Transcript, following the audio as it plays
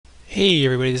Hey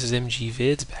everybody, this is MG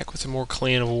Vids back with some more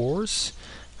Clan Wars.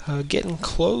 Getting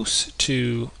close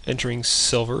to entering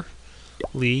Silver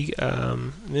League.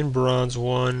 I'm in Bronze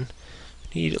 1.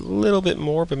 Need a little bit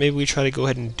more, but maybe we try to go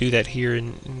ahead and do that here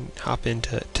and hop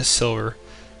into Silver.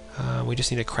 We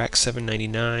just need to crack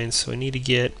 799, so I need to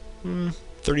get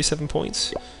 37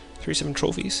 points, 37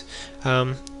 trophies.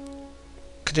 Continuing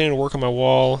to work on my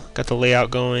wall, got the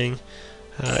layout going.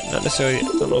 Not necessarily, I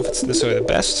don't know if it's necessarily the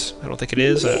best. I don't think it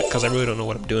is, because I really don't know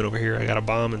what I'm doing over here. I got a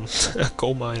bomb and a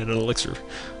gold mine and an elixir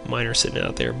miner sitting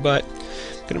out there. But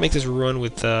I'm going to make this run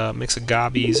with a mix of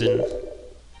Gobies and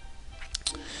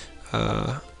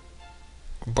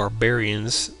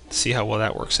Barbarians to see how well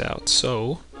that works out.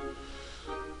 So,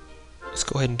 let's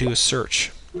go ahead and do a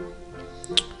search.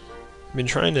 I've been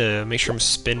trying to make sure I'm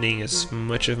spending as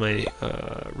much of my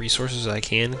resources as I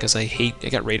can, because I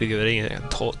got raided the other day and I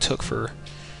took for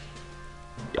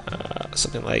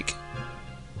something like,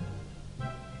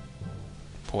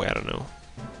 boy, I don't know,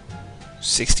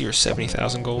 60 or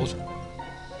 70,000 gold.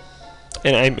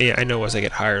 And I know as I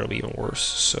get higher it'll be even worse.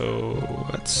 So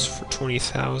that's for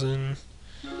 20,000.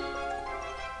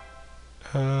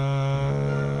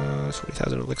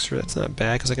 20,000 elixir. That's not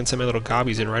bad because I can send my little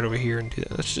Gobies in right over here and do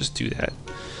that. Let's just do that.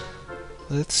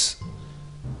 Let's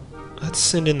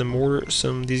send in the mortar.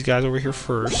 Some of these guys over here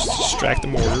first. Distract the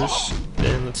mortars.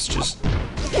 Then let's just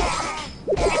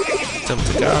dump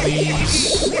the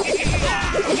Gobies.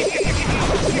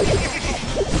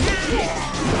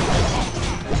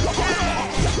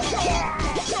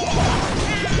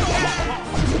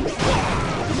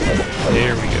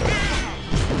 There we go.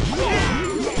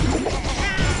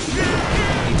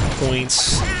 Points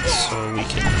so we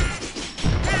can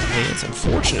advance.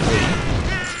 Unfortunately,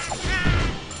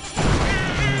 I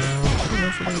don't know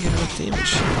if we're gonna get enough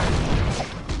damage.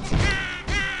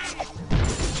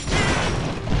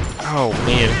 Oh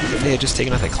man, if they had just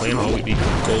taken out that clan hall, we'd be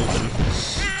golden.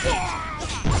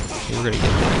 Okay, we're gonna get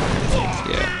that, I think,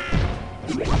 yeah.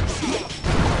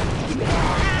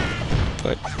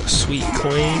 But a sweet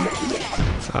claim.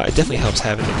 It definitely helps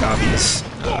having the Gobies.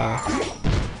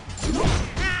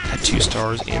 2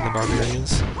 stars and the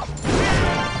Barbarians.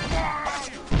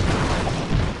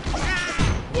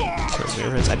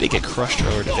 I did get crushed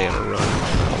earlier today on a run.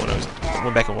 When I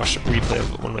went back and watched a replay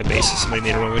of one of my bases, somebody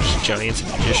made a run with just giants and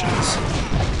magicians.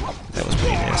 That was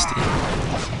pretty nasty.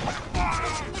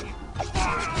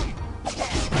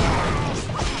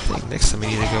 I think next time we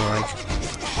need to go like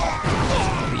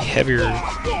maybe heavier.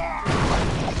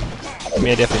 I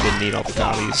mean, I definitely didn't need all the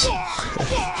Gobies.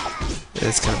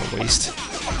 It's kind of a waste.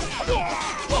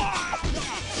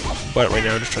 But right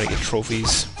now I'm just trying to get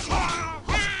trophies.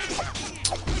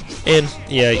 And,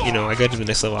 yeah, you know, I go to the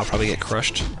next level, I'll probably get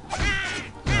crushed.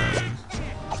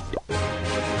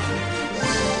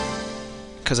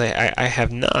 Because I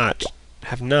have not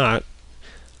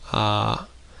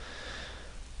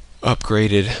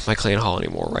upgraded my clan hall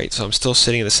anymore, right? So I'm still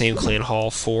sitting in the same clan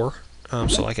hall 4.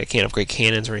 So, like, I can't upgrade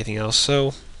cannons or anything else.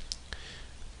 So,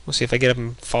 we'll see if I get up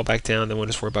and fall back down, then we'll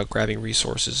just worry about grabbing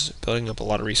resources, building up a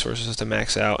lot of resources to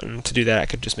max out, and to do that I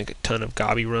could just make a ton of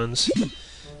Gobby runs.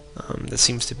 That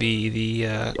seems to be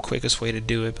the quickest way to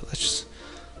do it, but let's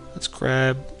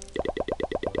grab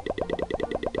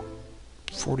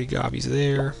 40 Gobbies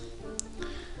there,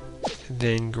 and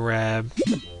then grab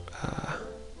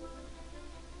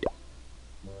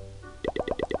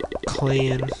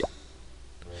clan,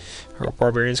 or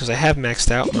Barbarians, because I have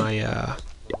maxed out my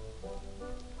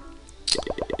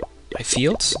my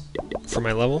fields for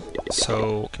my level,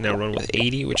 so I can now run with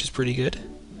 80, which is pretty good.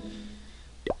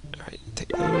 Alright, take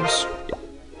those.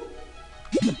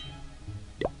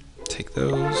 Take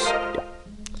those.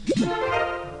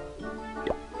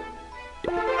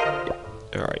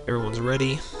 Alright, everyone's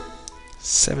ready.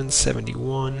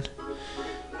 771.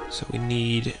 So we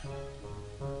need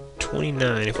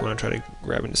 29 if we want to try to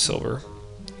grab into silver.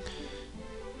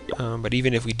 But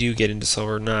even if we do get into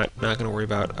silver, not going to worry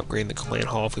about upgrading the clan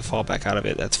hall. If we fall back out of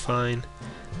it, that's fine.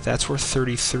 That's worth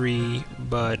 33,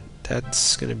 but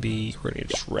that's going to be, we're going to get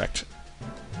just wrecked.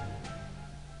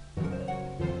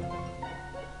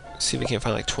 See if we can't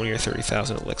find like 20 or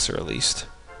 30,000 elixir at least.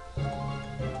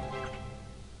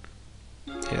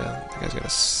 Yeah, that guy's got a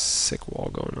sick wall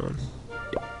going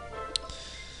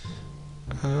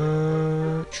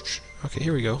on. Okay,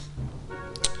 here we go.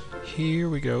 Here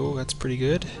we go, that's pretty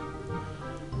good.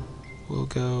 We'll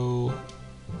go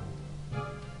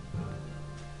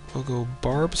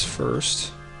Barbs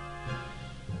first.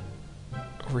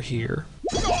 Over here.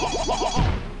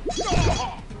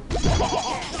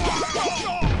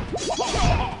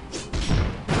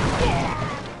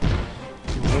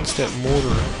 once that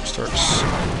mortar starts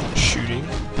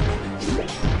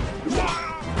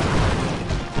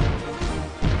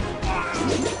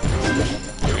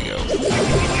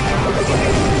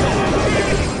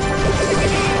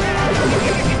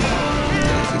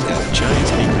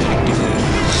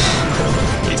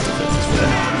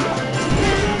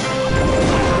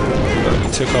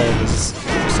took all of his,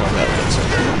 all that elixir.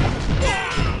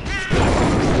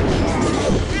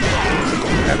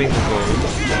 Grabbing the gold.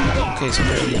 Okay, so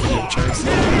apparently you can have giants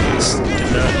level. I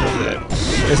did not know that.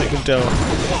 As I can tell,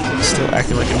 he's still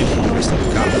acting like a newbie. I still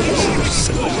have Gobies. Just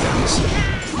send those guys.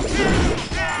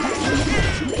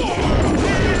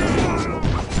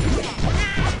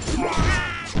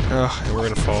 Oh, and we're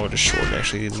gonna fall just short and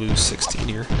actually lose 16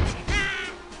 here.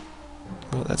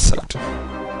 Well, that sucked.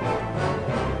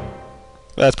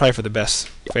 Well, that's probably for the best.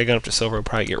 If I had gone up to silver, I'd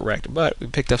probably get wrecked. But we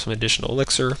picked up some additional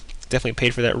elixir. Definitely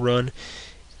paid for that run.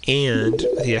 And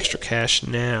with the extra cash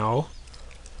now,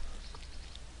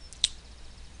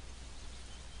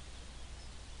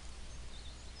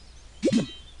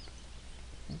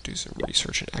 do some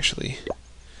research and actually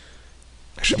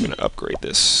I'm going to upgrade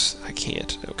this. I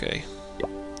can't. Okay.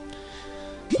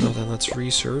 Well, then let's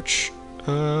research.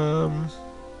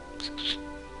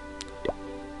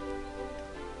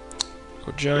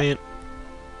 Go giant,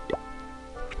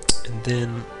 and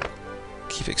then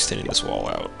keep extending this wall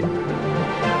out.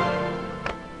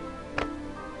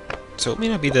 So it may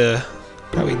not be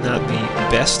probably not the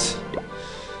best.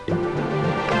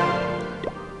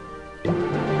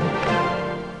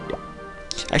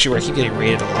 Actually, where I keep getting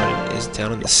raided a lot is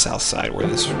down on the south side where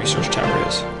this research tower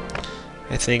is.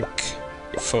 I think,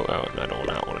 oh no, I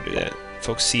don't want to do that.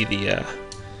 Folks see the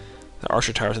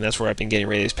archer towers, and that's where I've been getting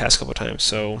raided these past couple of times.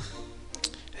 So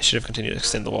I should have continued to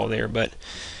extend the wall there. But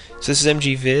so this is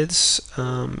MG Vids,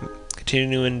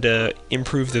 continuing to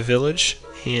improve the village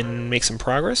and make some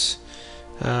progress.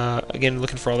 Again,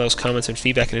 looking for all those comments and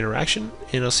feedback and interaction,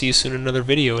 and I'll see you soon in another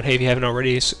video. And hey, if you haven't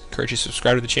already, I encourage you to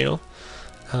subscribe to the channel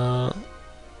and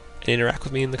interact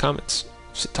with me in the comments.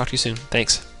 So, talk to you soon.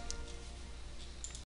 Thanks.